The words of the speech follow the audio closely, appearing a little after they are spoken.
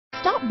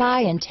Stop by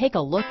and take a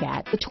look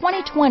at the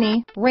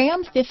 2020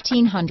 Ram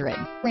 1500.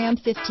 Ram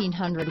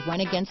 1500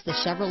 went against the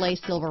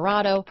Chevrolet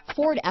Silverado,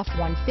 Ford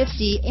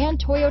F-150,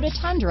 and Toyota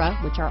Tundra,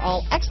 which are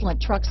all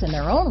excellent trucks in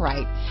their own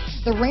right.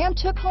 The Ram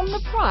took home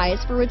the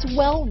prize for its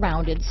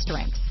well-rounded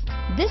strengths.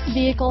 This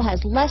vehicle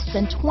has less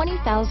than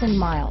 20,000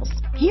 miles.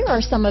 Here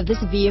are some of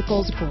this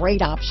vehicle's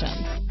great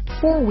options: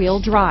 four-wheel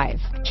drive,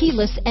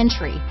 keyless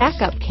entry,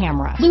 backup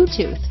camera,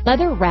 Bluetooth,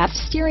 leather-wrapped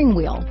steering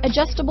wheel,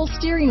 adjustable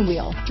steering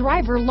wheel,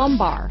 driver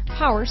lumbar,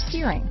 power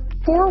steering,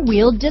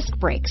 four-wheel disc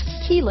brakes,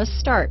 keyless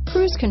start,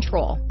 cruise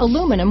control,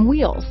 aluminum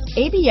wheels,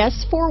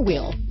 ABS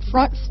four-wheel,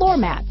 front floor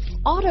mats,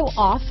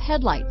 auto-off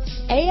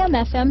headlights,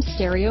 AM/FM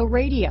stereo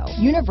radio,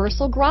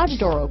 universal garage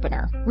door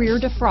opener, rear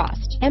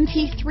defrost,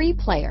 MP3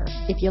 player.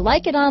 If you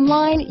like it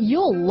online,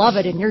 you'll love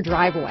it in your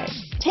driveway.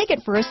 Take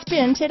it for a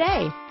spin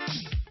today.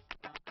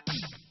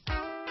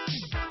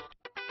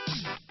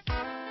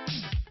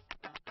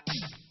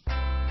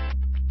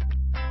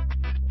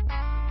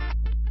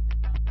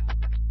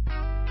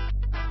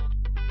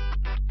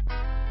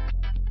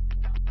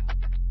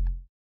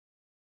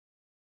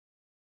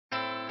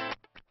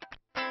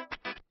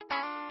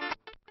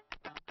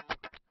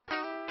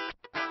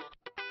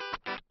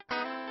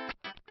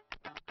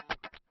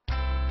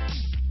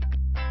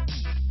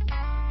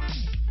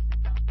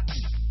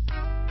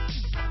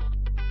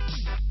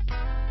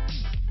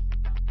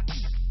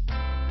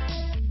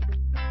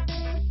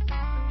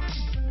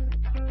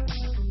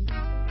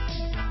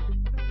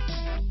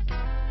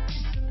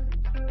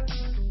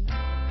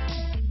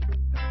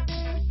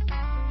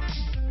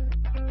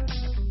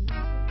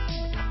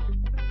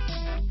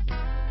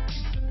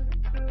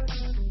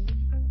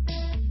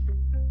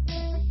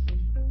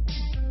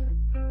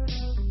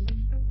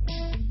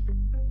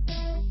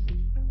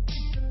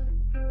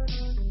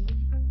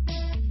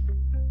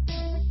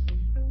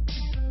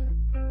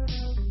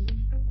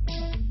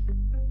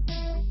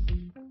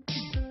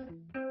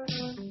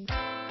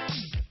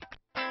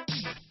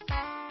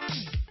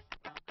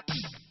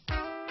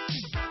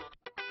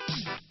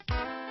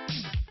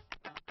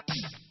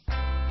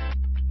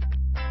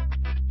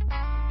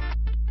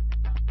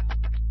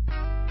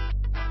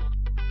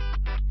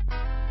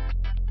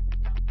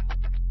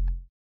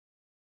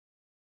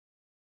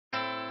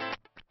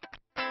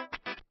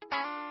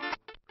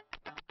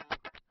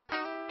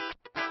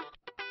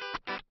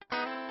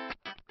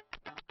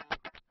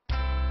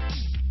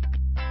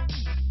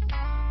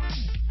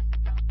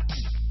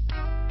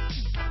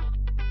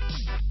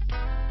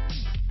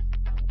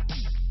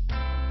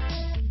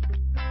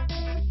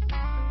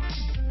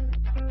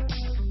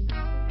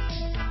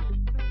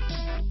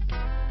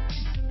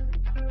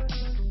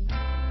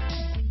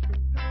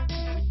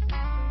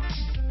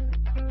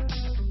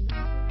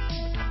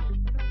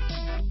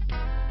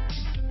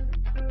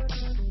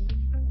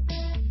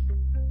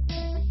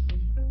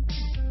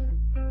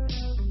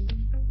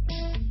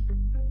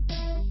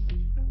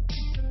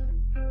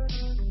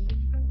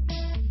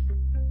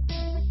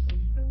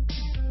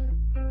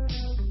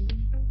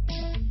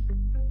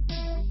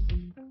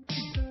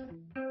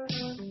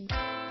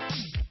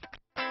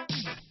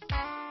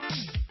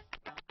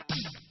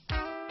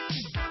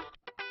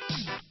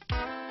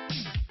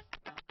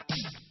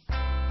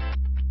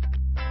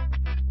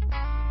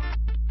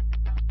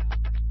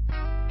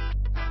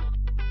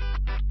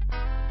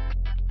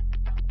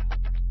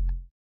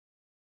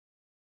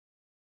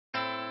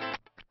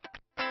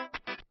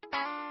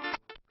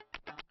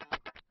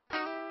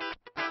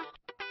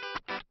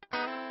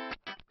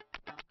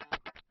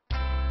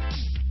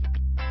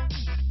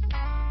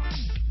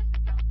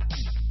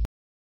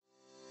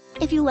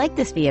 If you like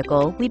this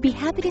vehicle, we'd be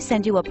happy to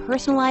send you a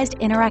personalized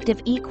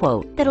interactive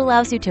e-quote that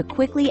allows you to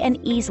quickly and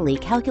easily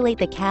calculate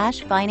the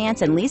cash,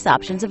 finance, and lease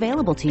options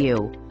available to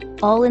you.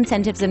 All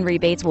incentives and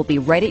rebates will be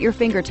right at your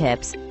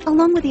fingertips,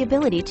 along with the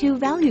ability to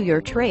value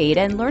your trade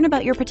and learn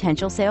about your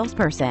potential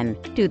salesperson.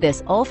 Do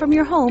this all from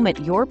your home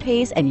at your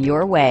pace and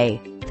your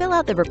way. Fill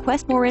out the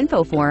Request More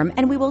Info form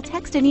and we will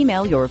text and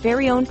email your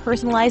very own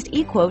personalized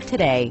e-quote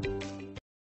today.